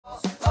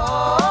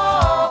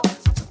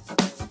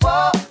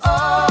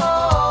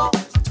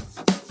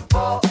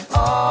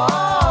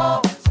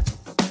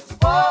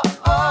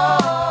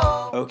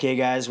Hey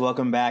guys,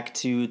 welcome back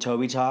to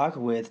TOBY Talk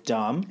with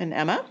Dom. And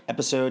Emma.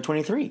 Episode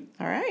 23.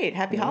 All right,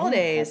 happy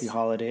holidays. Happy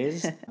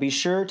holidays. Be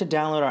sure to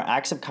download our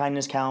Acts of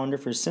Kindness calendar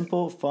for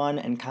simple, fun,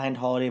 and kind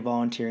holiday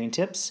volunteering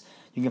tips.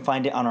 You can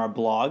find it on our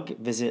blog.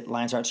 Visit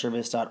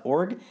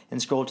lionsheartservice.org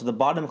and scroll to the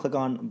bottom and click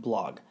on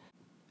blog.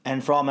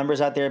 And for all members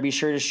out there, be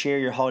sure to share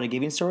your holiday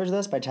giving stories with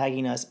us by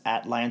tagging us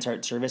at Lions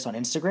Heart Service on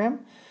Instagram.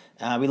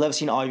 We love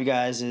seeing all of you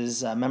guys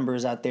as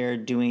members out there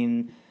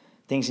doing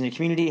things in the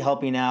community,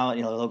 helping out,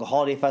 local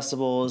holiday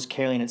festivals,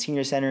 caroling at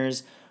senior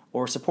centers,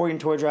 or supporting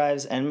tour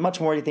drives, and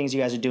much more things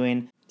you guys are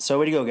doing. So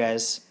way to go,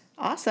 guys.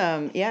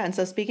 Awesome. Yeah, and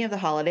so speaking of the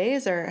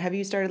holidays, have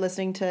you started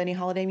listening to any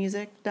holiday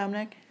music,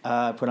 Dominic?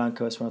 Put on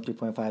Coast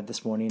 103.5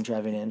 this morning,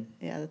 driving in.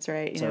 Yeah, that's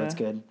right. So it's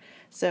good.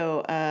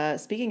 So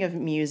speaking of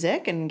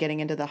music and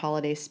getting into the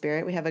holiday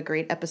spirit, we have a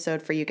great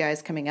episode for you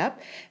guys coming up.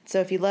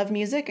 So if you love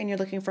music and you're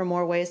looking for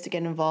more ways to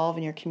get involved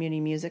in your community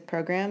music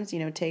programs,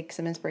 take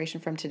some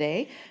inspiration from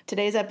today.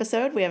 Today's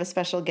episode, we have a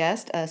special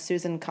guest,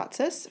 Susan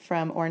Kotses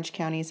from Orange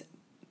County's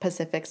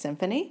Pacific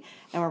Symphony,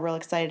 and we're real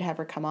excited to have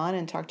her come on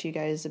and talk to you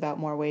guys about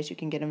more ways you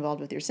can get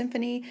involved with your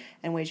symphony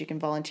and ways you can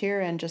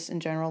volunteer and just in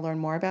general learn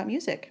more about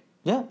music.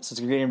 Yeah, so it's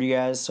a great interview,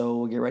 guys, so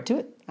we'll get right to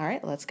it. All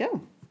right, let's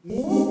go.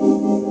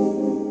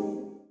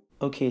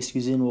 Okay,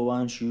 Susan, well, why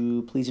don't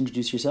you please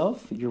introduce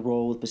yourself, your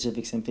role with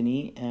Pacific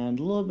Symphony,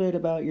 and a little bit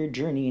about your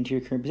journey into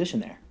your current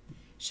position there.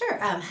 Sure.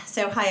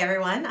 So hi,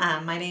 everyone.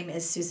 My name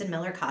is Susan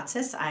Miller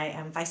Kotses. I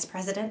am Vice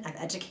President of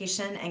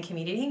Education and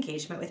Community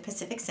Engagement with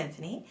Pacific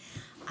Symphony.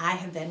 I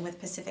have been with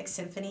Pacific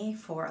Symphony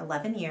for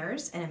 11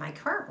 years, and in my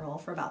current role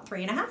for about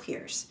 3.5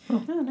 years. Oh,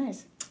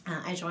 nice.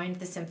 I joined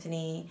the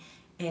Symphony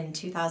in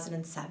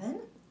 2007,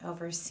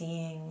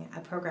 overseeing a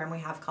program we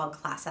have called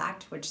Class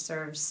Act, which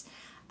serves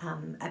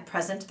at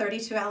present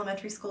 32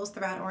 elementary schools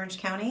throughout Orange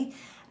County.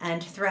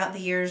 And throughout the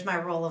years, my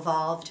role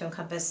evolved to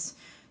encompass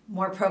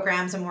more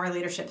programs and more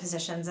leadership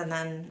positions. And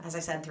then, as I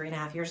said,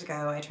 3.5 years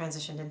ago, I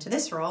transitioned into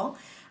this role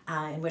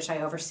in which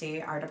I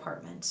oversee our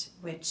department,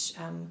 which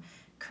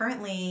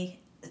currently,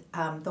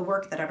 the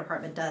work that our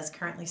department does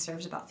currently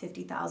serves about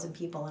 50,000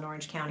 people in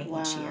Orange County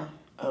each year.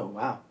 Oh,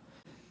 wow.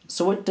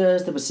 So what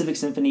does the Pacific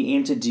Symphony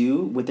aim to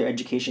do with their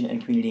education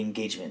and community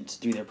engagement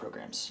through their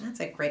programs?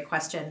 That's a great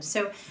question.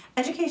 So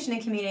education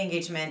and community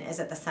engagement is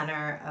at the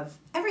center of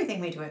everything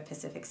we do at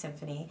Pacific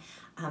Symphony,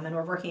 and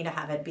we're working to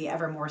have it be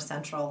ever more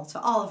central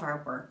to all of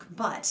our work.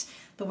 But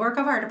the work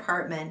of our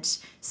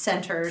department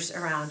centers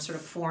around sort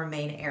of 4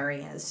 main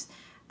areas.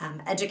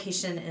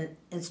 Education and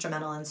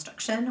instrumental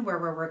instruction, where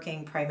we're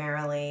working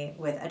primarily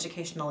with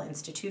educational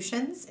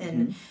institutions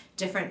in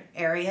different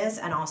areas,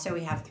 and also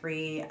we have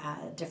 3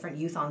 different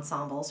youth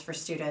ensembles for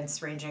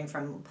students ranging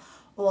from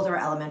older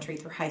elementary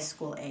through high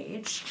school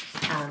age.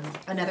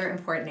 Another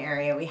important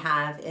area we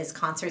have is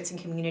concerts and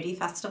community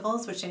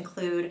festivals, which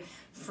include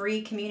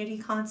free community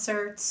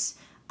concerts,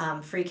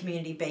 free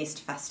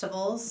community-based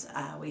festivals.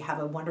 We have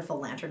a wonderful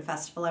Lantern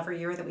Festival every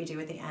year that we do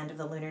at the end of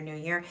the Lunar New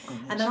Year. Oh,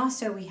 nice. And then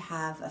also we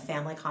have a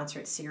family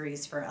concert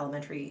series for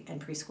elementary and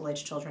preschool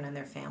age children and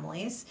their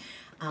families.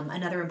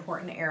 Another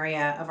important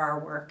area of our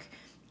work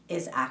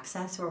is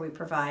access, where we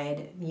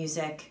provide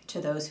music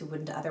to those who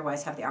wouldn't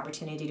otherwise have the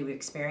opportunity to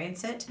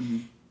experience it.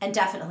 And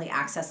definitely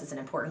access is an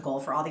important goal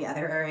for all the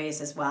other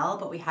areas as well,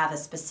 but we have a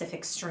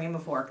specific stream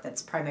of work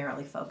that's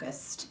primarily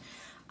focused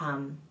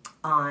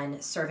on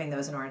serving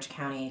those in Orange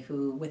County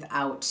who,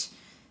 without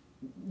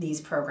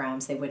these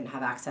programs, they wouldn't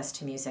have access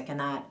to music. And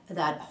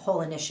that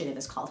whole initiative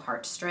is called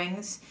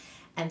Heartstrings.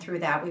 And through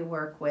that, we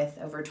work with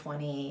over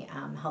 20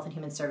 health and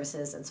human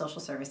services and social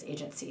service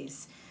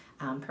agencies,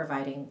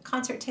 providing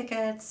concert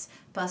tickets,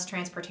 bus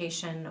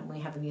transportation. We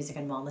have a music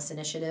and wellness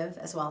initiative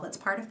as well that's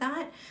part of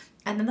that.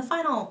 And then the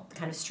final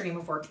kind of stream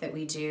of work that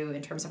we do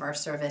in terms of our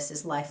service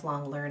is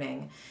lifelong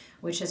learning,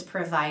 which is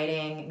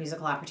providing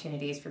musical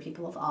opportunities for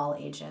people of all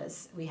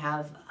ages. We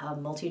have a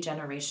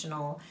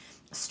multi-generational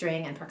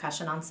string and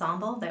percussion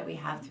ensemble that we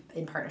have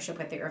in partnership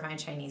with the Irvine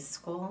Chinese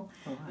School.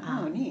 Oh,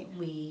 wow. Neat.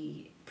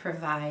 We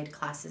provide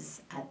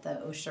classes at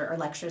the Osher, or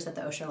lectures at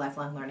the Osher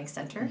Lifelong Learning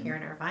Center here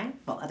in Irvine,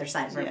 other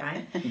side of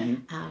Irvine.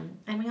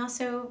 And we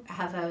also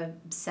have a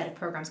set of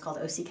programs called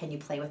OC Can You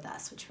Play With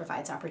Us, which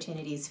provides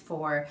opportunities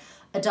for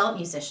adult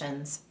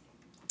musicians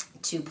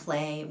to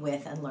play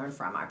with and learn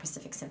from our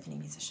Pacific Symphony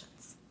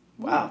musicians.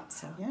 Wow.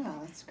 So yeah,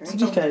 that's great.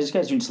 So these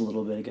guys do just a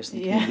little bit, I guess.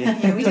 We do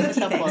a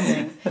couple of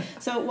things.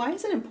 So why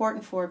is it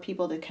important for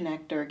people to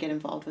connect or get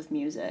involved with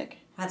music?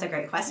 That's a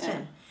great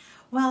question.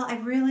 Well,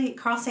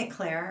 Carl St.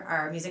 Clair,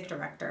 our music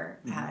director,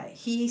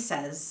 he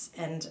says,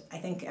 and I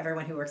think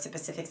everyone who works at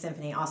Pacific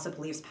Symphony also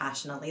believes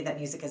passionately that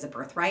music is a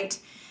birthright.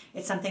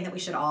 It's something that we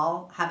should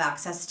all have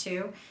access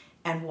to,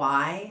 and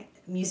why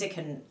music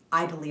can,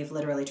 I believe,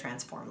 literally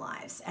transform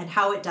lives. And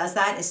how it does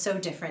that is so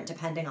different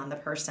depending on the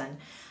person.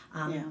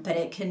 But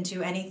it can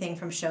do anything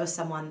from show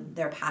someone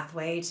their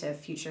pathway to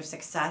future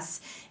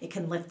success. It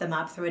can lift them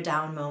up through a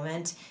down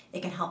moment.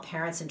 It can help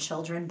parents and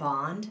children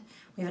bond.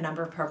 We have a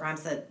number of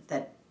programs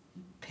that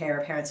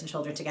pair parents and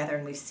children together,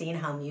 and we've seen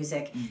how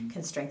music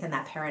can strengthen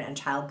that parent and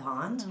child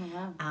bond.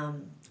 Oh, wow.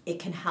 It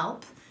can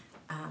help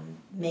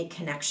make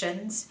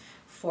connections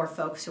for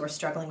folks who are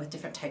struggling with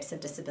different types of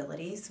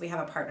disabilities. We have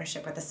a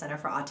partnership with the Center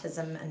for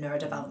Autism and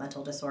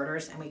Neurodevelopmental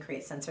Disorders, and we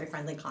create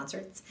sensory-friendly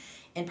concerts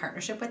in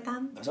partnership with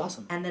them. That's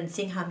awesome. And then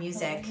seeing how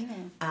music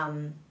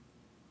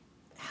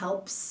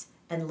helps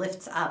and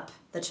lifts up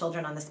the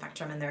children on the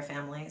spectrum and their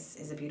families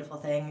is a beautiful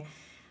thing.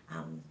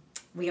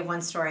 We have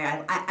one story,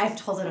 I've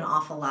told it an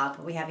awful lot,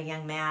 but we have a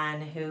young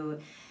man who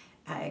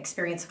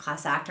experienced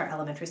class act, our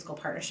elementary school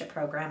partnership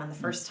program, and the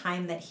first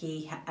time that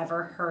he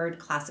ever heard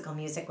classical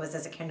music was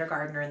as a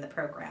kindergartner in the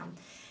program.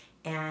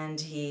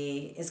 And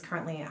he is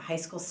currently a high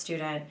school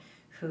student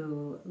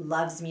who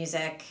loves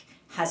music,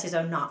 has his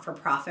own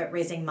not-for-profit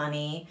raising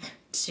money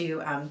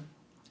to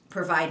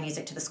provide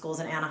music to the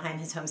schools in Anaheim,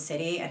 his home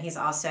city, and he's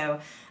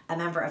also a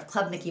member of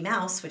Club Mickey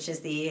Mouse, which is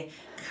the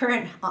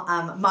current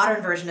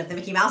modern version of the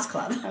Mickey Mouse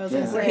Club,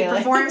 where he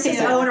performs his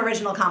own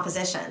original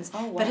compositions.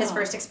 Oh, wow. But his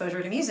first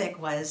exposure to music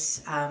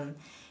was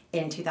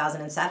in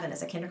 2007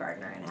 as a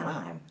kindergartner in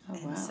Anaheim. Wow.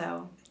 Oh, wow. And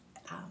so,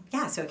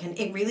 so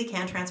it really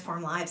can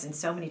transform lives in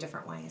so many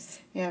different ways.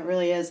 Yeah, it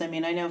really is. I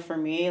mean, I know for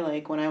me,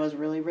 like when I was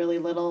really, really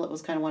little, it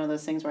was kind of one of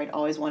those things where I'd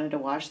always wanted to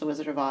watch The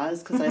Wizard of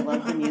Oz because I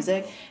loved the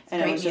music.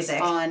 And it was just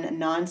on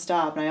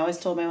nonstop. And I always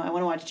told my mom, I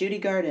want to watch Judy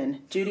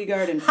Garden, please.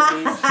 And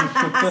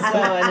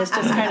it's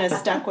just kind of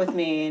stuck with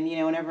me.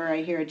 And, whenever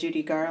I hear a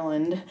Judy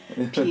Garland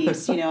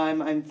piece,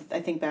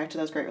 I think back to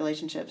those great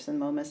relationships and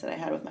moments that I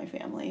had with my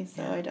family.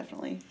 So I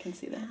definitely can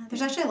see that.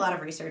 There's actually a lot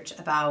of research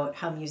about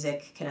how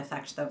music can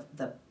affect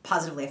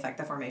positively affect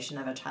the formation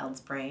of a child's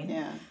brain.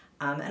 Yeah.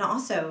 And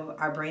also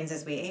our brains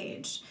as we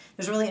age.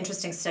 There's a really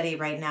interesting study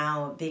right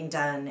now being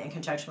done in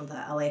conjunction with the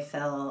LA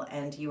Phil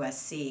and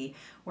USC,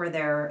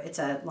 where it's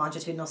a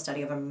longitudinal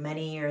study over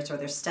many years where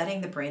they're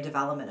studying the brain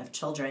development of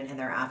children in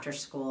their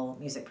after-school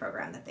music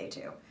program that they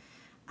do.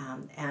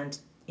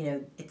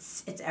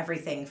 It's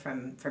everything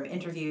from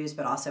interviews,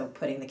 but also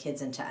putting the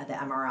kids into the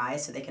MRI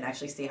so they can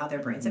actually see how their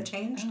brains have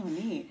changed. Oh,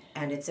 neat.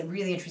 And it's a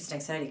really interesting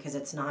study because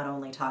it's not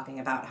only talking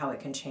about how it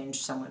can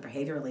change someone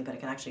behaviorally, but it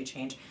can actually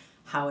change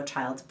how a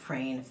child's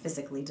brain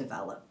physically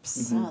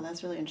develops. Mm-hmm. Oh,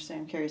 that's really interesting.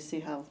 I'm curious to see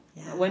how.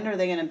 Yeah. When are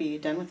they going to be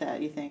done with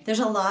that, you think? There's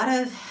a lot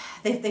of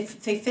they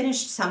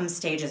finished some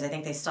stages. I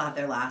think they still have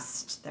their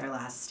last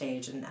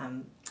stage,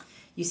 and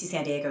UC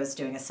San Diego is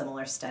doing a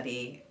similar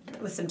study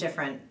with some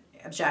different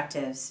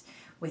objectives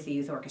with the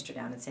youth orchestra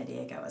down in San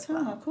Diego as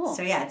well. Oh, cool.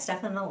 So yeah, it's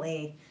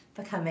definitely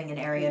becoming an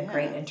area of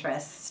great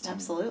interest.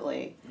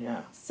 Absolutely.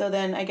 Yeah. So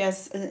then I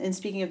guess, in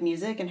speaking of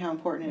music and how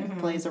important it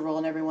plays a role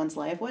in everyone's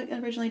life, what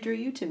originally drew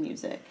you to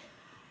music?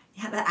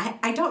 Yeah,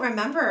 I don't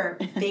remember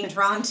being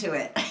drawn to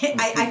it.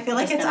 I feel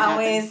like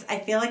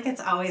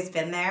it's always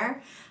been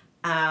there.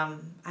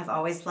 I've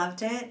always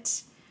loved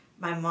it.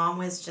 My mom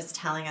was just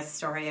telling a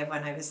story of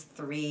when I was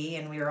 3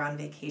 and we were on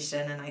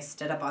vacation and I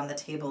stood up on the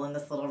table in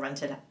this little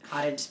rented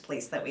cottage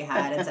place that we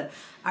had and said,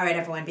 "All right,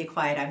 everyone be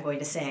quiet, I'm going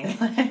to sing."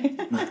 But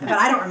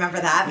I don't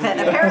remember that, but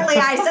apparently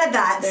I said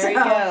that. There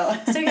you go.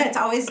 So yeah, it's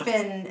always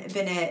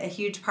been a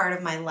huge part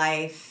of my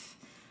life.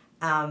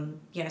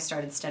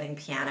 Started studying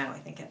piano, I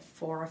think at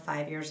 4 or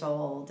 5 years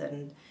old,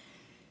 and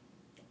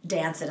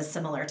dance at a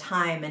similar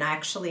time. And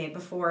actually,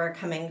 before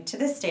coming to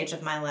this stage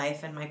of my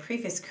life and my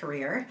previous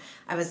career,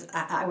 I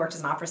worked as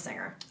an opera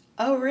singer.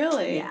 Oh,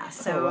 really? Yeah.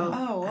 So.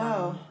 Oh,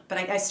 wow. But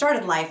I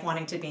started life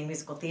wanting to be in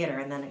musical theater,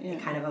 and then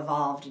it kind of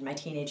evolved in my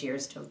teenage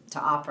years to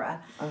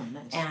opera. Oh,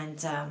 nice.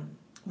 And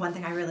one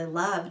thing I really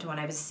loved when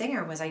I was a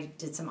singer was I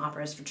did some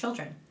operas for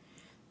children.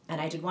 And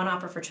I did one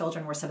opera for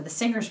children where some of the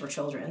singers were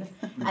children,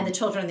 and the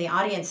children in the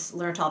audience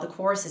learned all the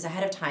choruses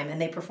ahead of time,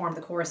 and they performed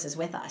the choruses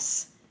with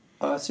us.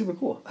 Oh, that's super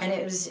cool. And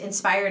it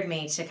inspired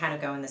me to kind of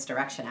go in this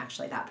direction,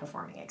 actually, that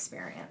performing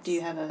experience. Do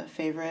you have a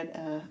favorite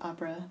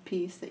opera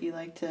piece that you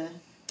like to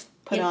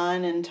put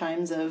on in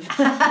times of,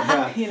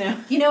 You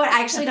know what?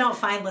 I actually don't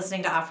find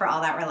listening to opera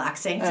all that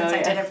relaxing since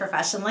I did it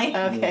professionally.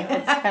 Okay,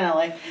 it's kind of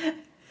like...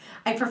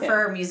 I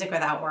prefer music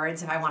without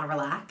words if I want to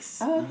relax.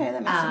 Oh, okay,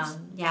 that makes sense.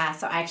 Yeah,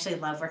 so I actually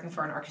love working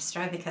for an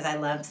orchestra because I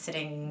love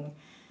sitting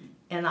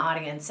in the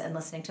audience and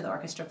listening to the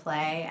orchestra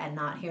play and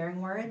not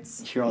hearing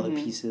words. Hear all the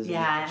pieces.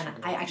 Yeah, and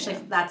I actually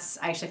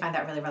find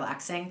that really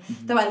relaxing.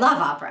 Though I love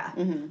opera.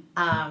 And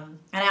I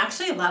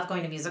actually love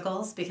going to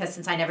musicals because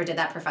since I never did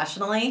that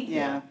professionally,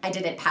 I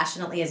did it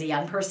passionately as a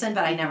young person,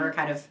 but I never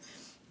kind of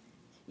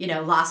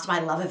lost my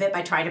love of it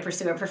by trying to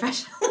pursue it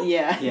professionally.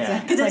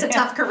 Yeah. Because it's a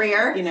tough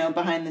career.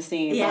 Behind the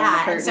scenes.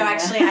 Yeah, and so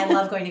actually I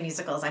love going to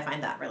musicals. I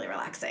find that really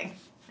relaxing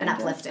and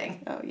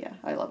uplifting. Oh, yeah.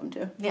 I love them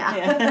too.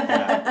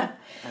 Yeah.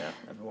 I know.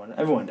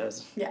 Everyone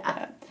does.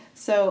 Yeah.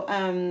 So,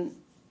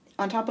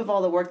 on top of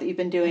all the work that you've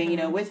been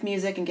doing, with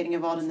music and getting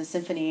involved in the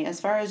symphony, as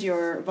far as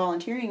your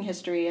volunteering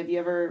history, have you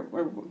ever,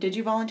 or did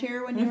you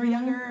volunteer when you were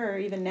younger or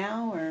even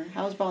now, or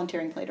how has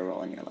volunteering played a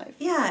role in your life?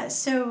 Yeah,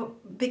 so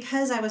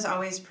because I was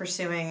always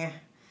pursuing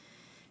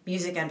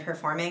music and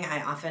performing,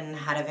 I often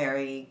had a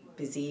very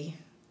busy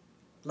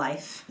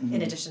life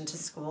in addition to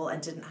school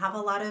and didn't have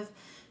a lot of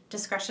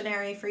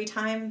discretionary free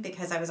time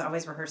because I was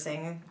always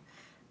rehearsing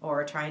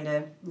or trying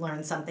to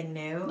learn something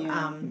new.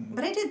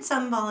 But I did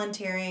some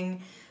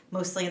volunteering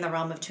mostly in the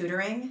realm of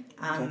tutoring.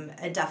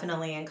 And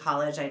definitely in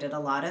college, I did a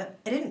lot of.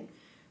 I didn't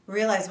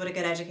realize what a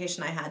good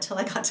education I had till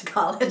I got to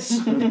college.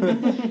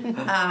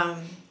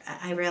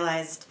 I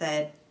realized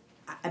that.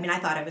 I mean, I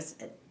thought I was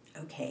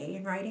okay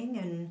in writing,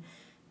 and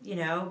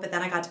but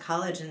then I got to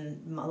college,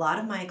 and a lot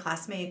of my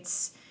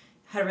classmates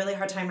had a really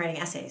hard time writing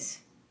essays,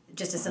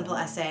 just a simple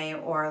essay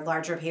or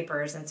larger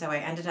papers, and so I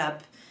ended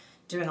up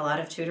doing a lot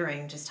of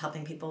tutoring, just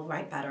helping people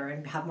write better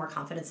and have more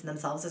confidence in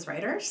themselves as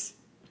writers.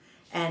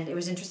 And it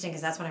was interesting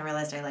because that's when I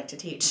realized I liked to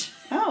teach.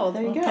 Oh,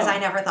 there you go. Because I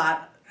never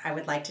thought I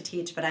would like to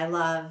teach, but I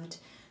loved,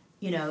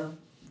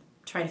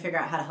 trying to figure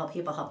out how to help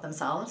people help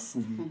themselves.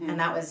 And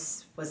that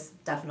was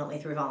definitely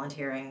through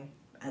volunteering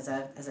as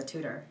a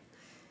tutor.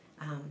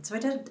 So I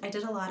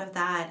did a lot of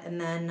that, and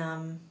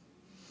then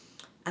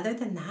other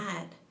than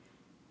that,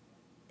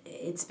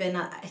 it's been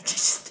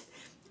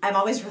I'm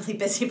always really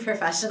busy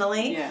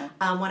professionally. Yeah.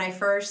 When I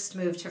first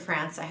moved to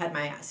France, I had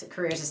my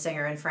career as a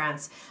singer in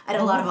France. I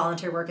did a lot of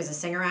volunteer work as a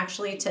singer,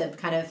 actually, to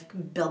kind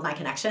of build my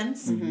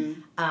connections,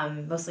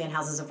 mostly in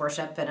houses of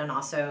worship and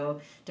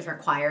also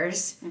different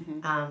choirs.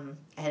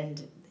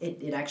 And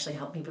it actually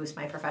helped me boost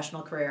my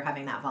professional career,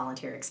 having that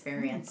volunteer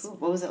experience. Cool.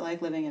 What was it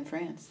like living in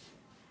France?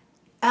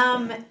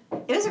 It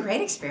was a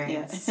great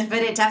experience, but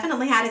it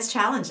definitely had its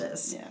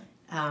challenges.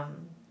 Yeah.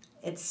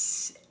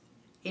 It's...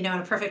 in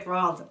a perfect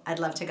world, I'd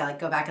love to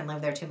go back and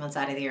live there 2 months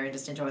out of the year and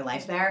just enjoy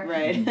life there.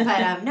 Right.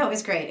 But no, it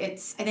was great.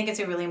 I think it's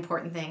a really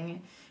important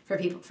thing for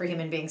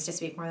human beings to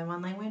speak more than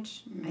one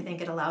language. I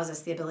think it allows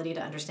us the ability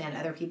to understand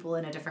other people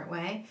in a different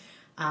way,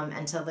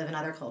 and to live in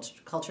other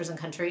cultures and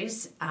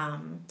countries.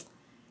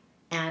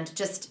 And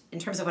just in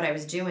terms of what I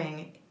was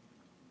doing,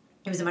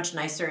 it was a much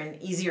nicer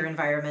and easier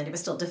environment. It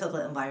was still a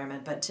difficult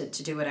environment, but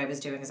to do what I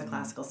was doing as a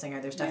classical singer,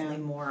 there's definitely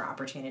more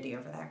opportunity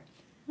over there.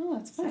 Oh,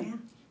 that's fun. So, yeah.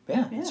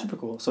 Yeah, that's super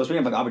cool. So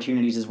speaking of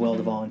opportunities as well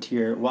to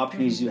volunteer, what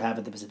opportunities do you have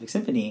at the Pacific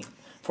Symphony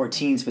for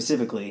teens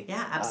specifically?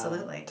 Yeah,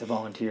 absolutely. To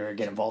volunteer or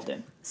get involved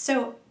in?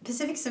 So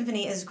Pacific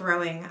Symphony is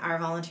growing our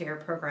volunteer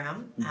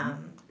program,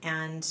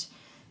 and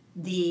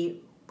the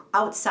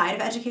outside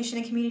of education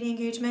and community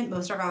engagement,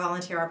 most of our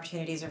volunteer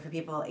opportunities are for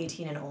people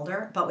 18 and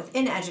older, but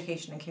within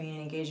education and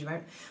community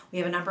engagement, we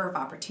have a number of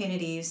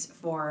opportunities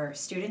for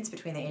students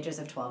between the ages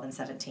of 12 and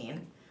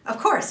 17. Of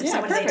course, if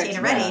someone's 18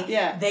 already,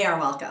 they are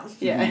welcome.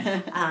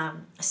 Yeah.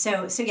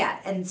 So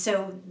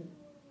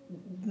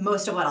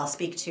most of what I'll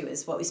speak to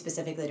is what we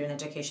specifically do in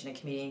education and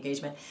community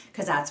engagement,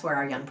 because that's where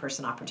our young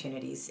person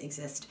opportunities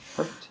exist.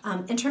 Perfect.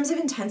 In terms of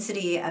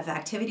intensity of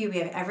activity, we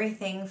have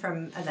everything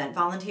from event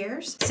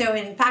volunteers. So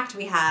in fact,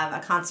 we have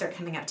a concert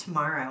coming up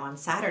tomorrow on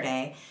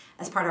Saturday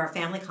as part of our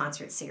family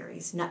concert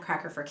series,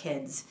 Nutcracker for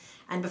Kids.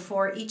 And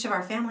before each of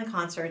our family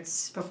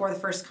concerts, before the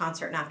first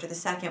concert and after the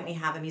second, we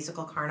have a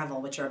musical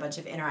carnival, which are a bunch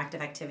of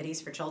interactive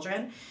activities for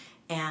children.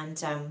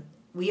 And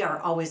we are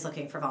always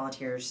looking for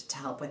volunteers to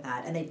help with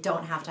that. And they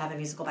don't have to have a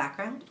musical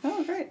background.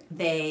 Oh, great.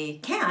 They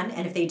can,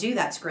 and if they do,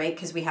 that's great,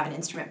 because we have an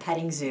instrument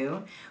petting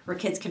zoo where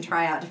kids can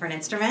try out different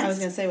instruments. I was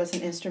going to say, what's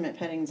an instrument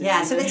petting zoo?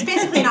 Yeah, so it's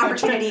basically an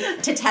opportunity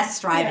to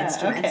test drive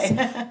instruments.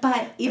 Okay.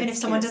 But even if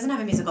someone doesn't have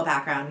a musical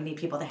background, we need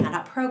people to hand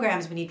out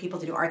programs. We need people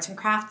to do arts and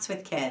crafts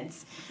with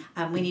kids.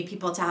 We need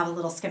people to have a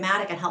little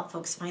schematic and help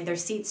folks find their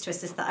seats to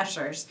assist the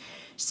ushers.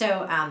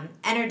 So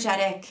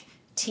energetic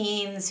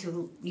teens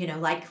who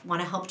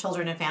want to help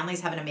children and families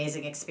have an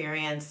amazing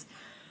experience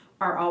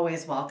are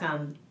always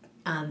welcome.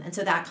 And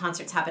so that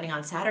concert's happening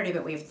on Saturday,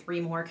 but we have 3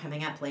 more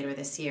coming up later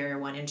this year,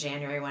 one in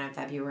January, one in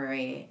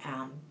February,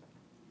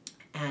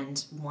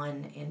 and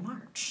one in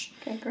March.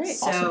 Okay, great.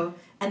 So, Awesome.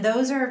 And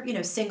those are,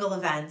 single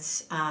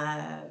events.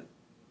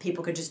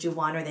 People could just do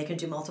one, or they could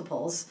do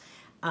multiples.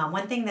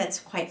 One thing that's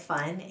quite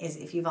fun is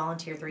if you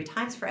volunteer 3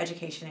 times for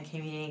education and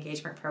community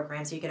engagement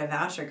programs, you get a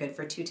voucher good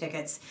for 2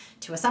 tickets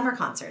to a summer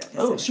concert at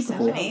Pacific super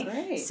cool. Symphony. Oh,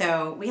 great.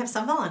 So we have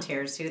some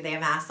volunteers who they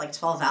amass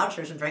 12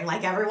 vouchers and bring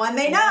everyone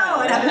they know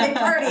and have a big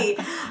party.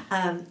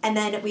 And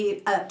then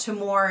we up to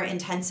more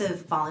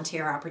intensive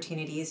volunteer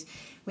opportunities.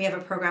 We have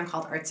a program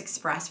called Arts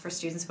Express for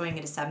students going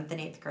into 7th and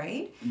 8th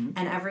grade.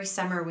 And every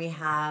summer we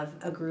have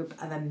a group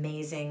of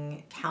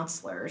amazing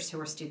counselors who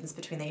are students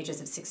between the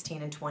ages of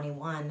 16 and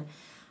 21.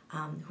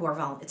 Who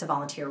are it's a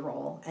volunteer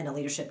role and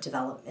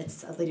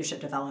it's a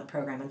leadership development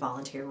program and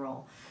volunteer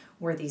role,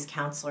 where these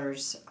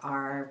counselors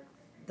are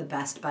the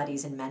best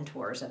buddies and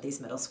mentors of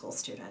these middle school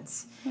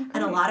students. Okay.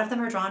 And a lot of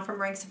them are drawn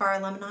from ranks of our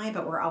alumni,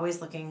 but we're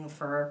always looking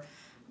for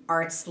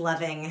arts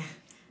loving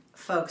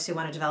folks who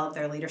want to develop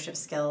their leadership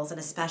skills, and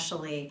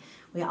especially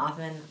we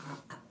often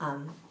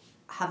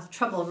have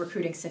trouble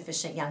recruiting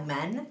sufficient young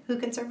men who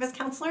can serve as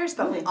counselors,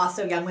 but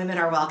also young women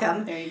are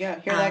welcome. There you go.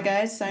 Hear that,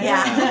 guys? Sign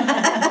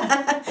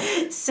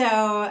up.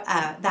 So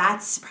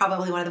that's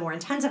probably one of the more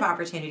intensive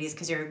opportunities,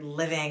 because you're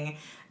living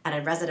at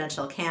a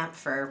residential camp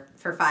for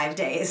 5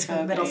 days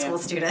with middle school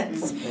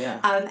students.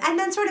 And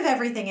then sort of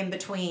everything in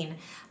between.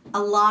 A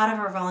lot of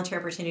our volunteer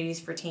opportunities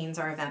for teens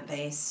are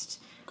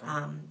event-based,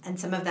 and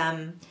some of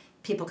them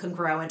people can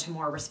grow into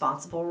more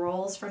responsible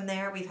roles from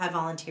there. We've had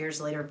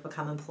volunteers later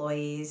become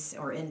employees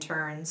or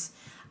interns.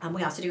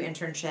 We also do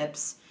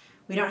internships.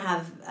 We don't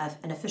have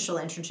an official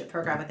internship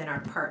program within our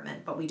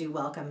department, but we do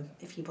welcome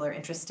if people are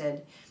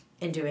interested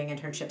in doing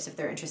internships, if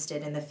they're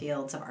interested in the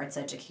fields of arts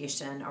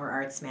education or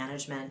arts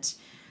management.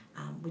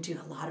 We do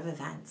a lot of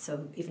events,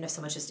 so even if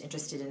someone's just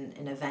interested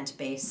in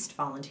event-based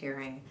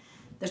volunteering,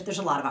 there's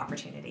a lot of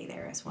opportunity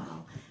there as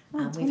well.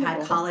 We've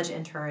had college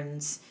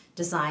interns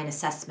design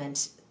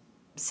assessment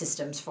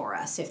systems for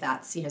us, if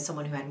that's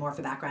someone who had more of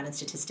a background in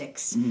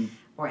statistics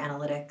or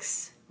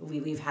analytics.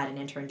 We've had an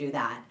intern do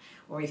that,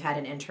 or we've had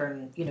an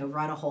intern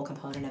run a whole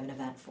component of an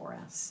event for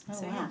us. Oh,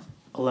 so wow. yeah.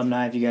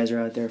 Alumni, if you guys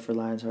are out there for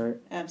Lions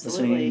Heart,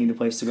 Absolutely. listening, you need a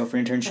place to go for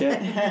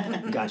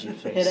internship. Got you.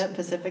 Hit up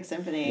Pacific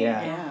Symphony.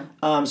 Yeah.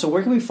 So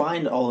where can we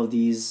find all of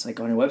these?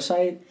 Like on your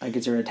website? Like,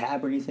 is there a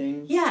tab or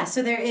anything? Yeah.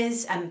 So there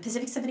is.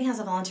 Pacific Symphony has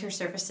a volunteer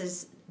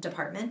services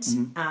department,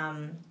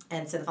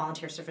 and so the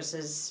volunteer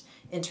services.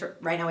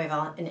 Right now we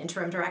have an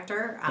interim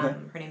director.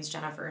 Her name's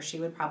Jennifer. She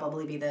would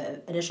probably be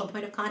the initial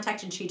point of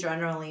contact, and she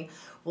generally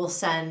will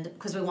send,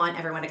 because we want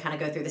everyone to kind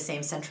of go through the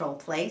same central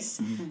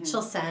place.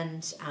 She'll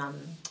send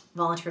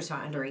volunteers who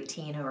are under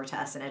 18 over to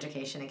us in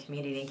education and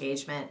community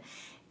engagement.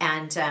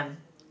 And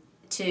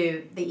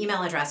to the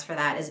email address for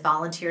that is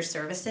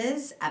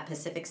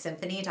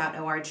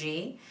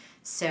volunteerservices@pacificsymphony.org.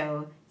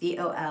 So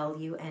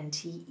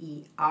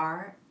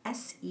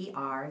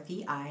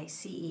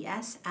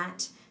volunteerservices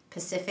at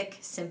Pacific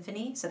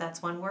Symphony, so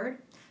that's one word,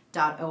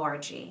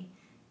 .org.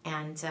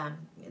 And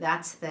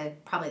that's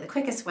probably the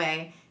quickest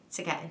way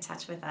to get in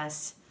touch with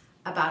us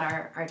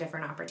about our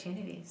different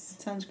opportunities.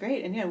 Sounds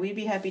great. And we'd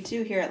be happy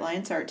too here at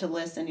Lions Heart to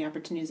list any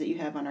opportunities that you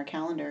have on our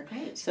calendar.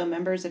 Great. So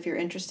members, if you're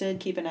interested,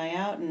 keep an eye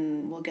out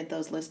and we'll get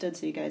those listed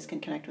so you guys can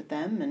connect with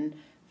them and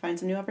find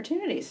some new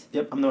opportunities.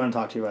 Yep, I'm the one to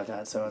talk to you about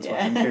that, so that's why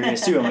I'm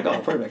curious too. I'm like, oh,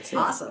 perfect. Yeah.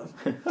 Awesome.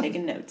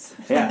 Taking notes.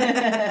 Yeah,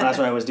 that's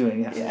what I was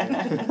doing,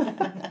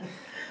 yeah.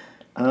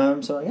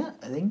 So yeah,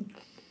 I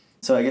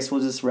guess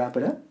we'll just wrap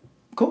it up.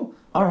 Cool.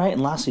 All right,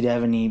 and lastly, do you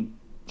have any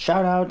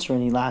shout outs or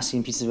any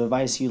lasting pieces of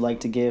advice you'd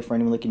like to give for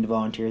anyone looking to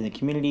volunteer in the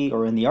community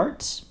or in the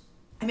arts?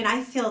 I mean,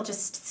 I feel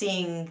just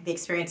seeing the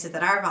experiences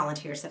that our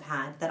volunteers have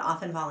had, that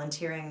often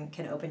volunteering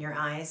can open your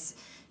eyes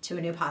to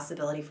a new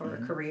possibility for a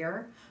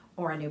career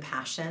or a new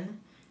passion.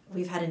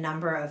 We've had a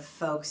number of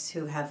folks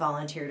who have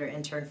volunteered or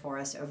interned for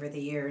us over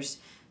the years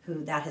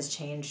who that has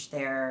changed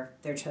their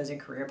chosen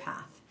career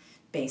path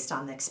based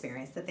on the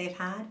experience that they've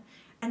had.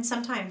 And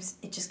sometimes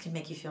it just can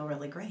make you feel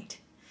really great.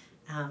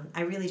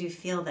 I really do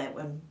feel that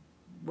when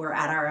we're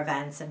at our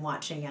events and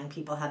watching young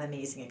people have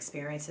amazing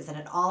experiences, and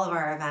at all of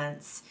our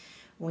events,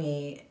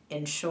 we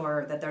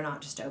ensure that they're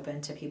not just open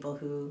to people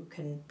who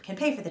can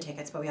pay for the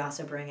tickets, but we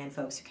also bring in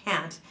folks who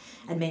can't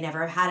and may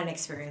never have had an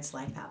experience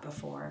like that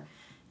before.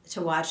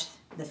 To watch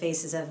the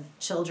faces of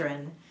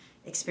children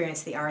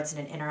experience the arts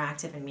in an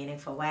interactive and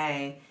meaningful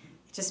way,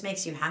 it just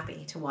makes you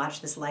happy to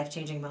watch this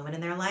life-changing moment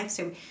in their life.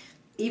 So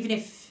even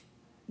if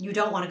you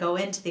don't want to go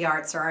into the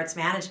arts or arts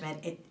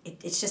management,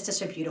 it's just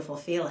such a beautiful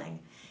feeling.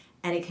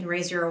 And it can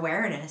raise your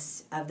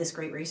awareness of this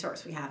great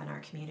resource we have in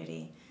our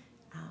community.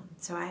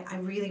 So I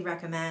really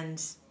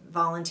recommend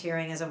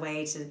volunteering as a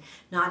way to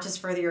not just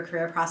further your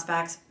career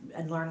prospects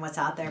and learn what's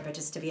out there, but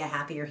just to be a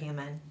happier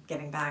human.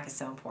 Giving back is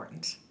so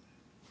important.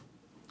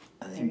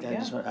 I think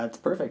that's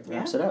perfect.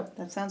 Wraps it up.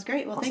 That sounds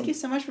great. Well, Awesome. Thank you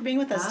so much for being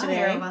with us today.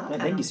 You're welcome.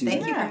 Thank you, Susan.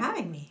 Thank you for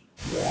having me.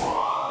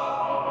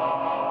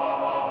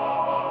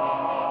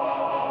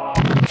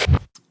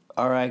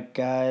 All right,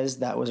 guys,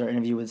 that was our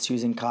interview with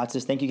Susan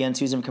Kotses. Thank you again,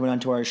 Susan, for coming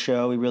on to our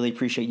show. We really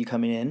appreciate you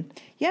coming in.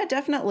 Yeah,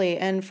 definitely.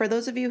 And for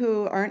those of you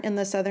who aren't in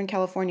the Southern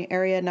California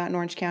area, not in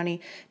Orange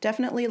County,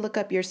 definitely look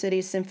up your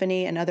city's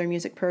symphony and other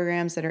music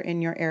programs that are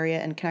in your area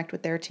and connect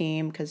with their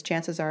team, because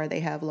chances are they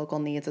have local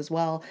needs as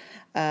well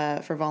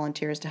for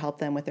volunteers to help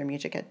them with their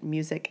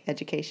music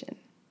education.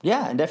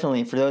 Yeah, and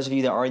definitely. For those of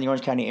you that are in the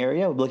Orange County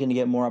area, we're looking to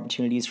get more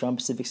opportunities from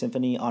Pacific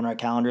Symphony on our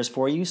calendars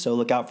for you, so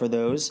look out for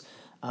those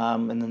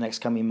in the next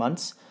coming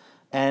months.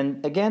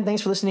 And again,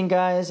 thanks for listening,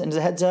 guys. And as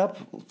a heads up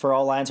for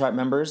all Lions Heart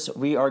members,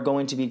 we are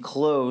going to be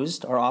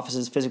closed. Our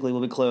offices physically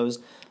will be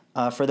closed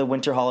for the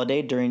winter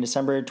holiday during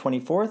December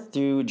 24th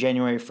through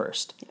January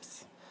 1st.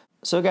 Yes.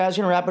 So, guys,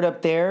 we're going to wrap it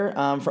up there.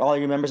 For all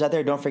your members out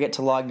there, don't forget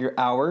to log your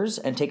hours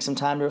and take some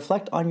time to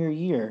reflect on your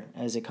year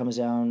as it comes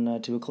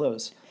down to a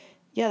close.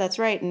 Yeah, that's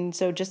right. And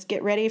so just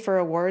get ready for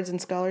awards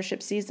and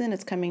scholarship season.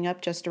 It's coming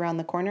up just around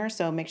the corner.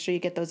 So make sure you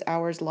get those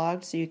hours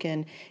logged so you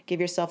can give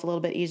yourself a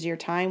little bit easier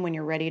time when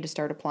you're ready to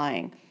start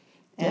applying.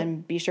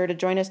 And be sure to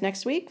join us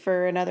next week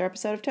for another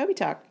episode of TOBY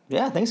Talk.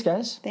 Yeah, thanks,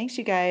 guys. Thanks,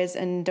 you guys.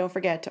 And don't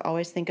forget to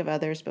always think of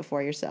others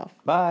before yourself.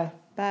 Bye.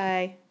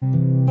 Bye.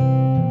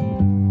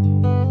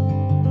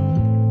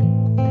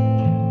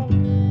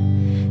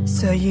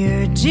 So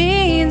your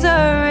jeans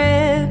are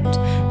ripped,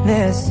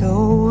 their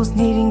soles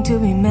needing to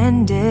be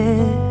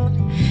mended.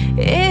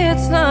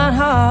 It's not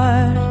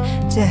hard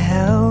to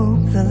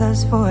help the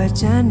lust for a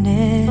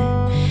journey,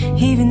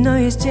 even though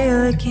you're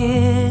still a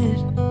kid.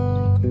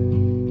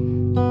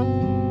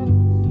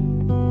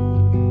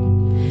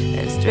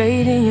 And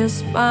straighten your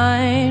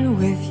spine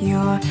with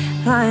your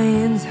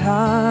lion's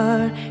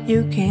heart.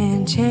 You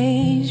can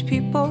change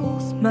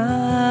people's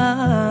minds.